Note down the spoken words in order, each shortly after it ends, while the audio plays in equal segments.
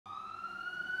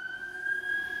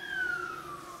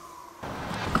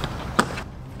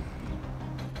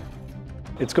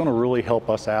It's going to really help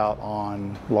us out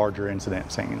on larger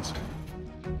incident scenes.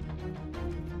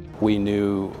 We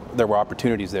knew there were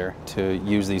opportunities there to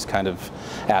use these kind of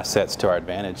assets to our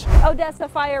advantage. Odessa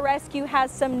Fire Rescue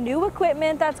has some new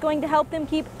equipment that's going to help them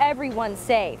keep everyone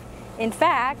safe. In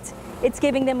fact, it's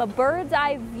giving them a bird's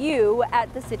eye view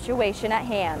at the situation at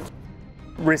hand.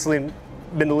 Recently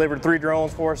been delivered 3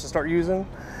 drones for us to start using,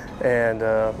 and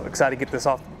excited to get this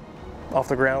off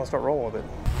the ground and start rolling with it.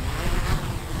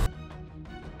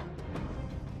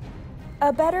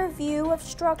 A better view of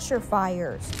structure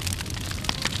fires,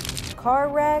 car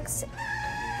wrecks,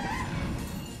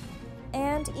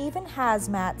 and even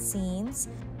hazmat scenes.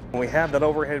 When we have that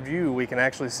overhead view, we can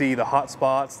actually see the hot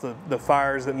spots, the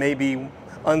fires that may be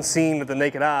unseen with the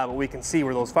naked eye, but we can see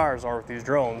where those fires are with these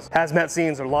drones. Hazmat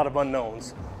scenes are a lot of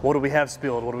unknowns. What do we have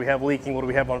spilled? What do we have leaking? What do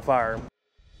we have on fire?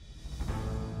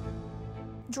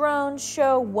 Drones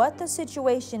show what the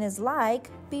situation is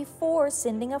like before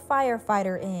sending a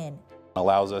firefighter in.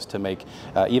 Allows us to make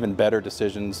even better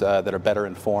decisions that are better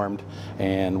informed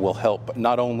and will help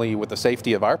not only with the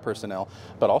safety of our personnel,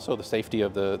 but also the safety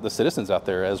of the citizens out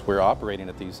there as we're operating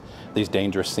at these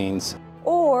dangerous scenes.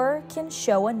 Or can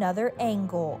show another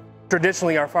angle.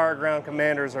 Traditionally, our fire ground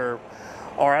commanders are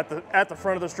at the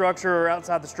front of the structure or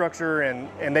outside the structure,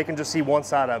 and they can just see one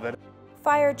side of it.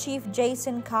 Fire Chief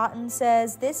Jason Cotton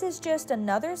says this is just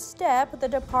another step the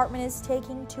department is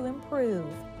taking to improve.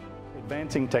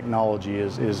 Advancing technology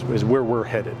is where we're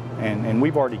headed, and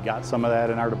we've already got some of that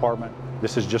in our department.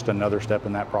 This is just another step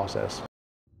in that process.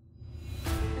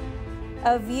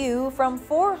 A view from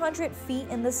 400 feet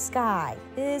in the sky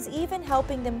is even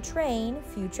helping them train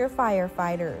future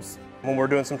firefighters. When we're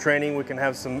doing some training, we can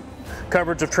have some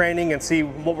coverage of training and see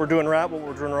what we're doing right, what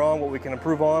we're doing wrong, what we can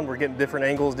improve on. We're getting different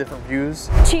angles, different views.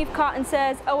 Chief Cotton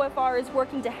says OFR is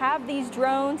working to have these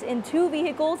drones in 2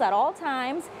 vehicles at all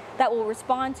times that will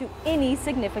respond to any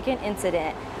significant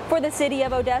incident. For the City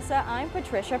of Odessa, I'm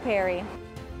Patricia Perry.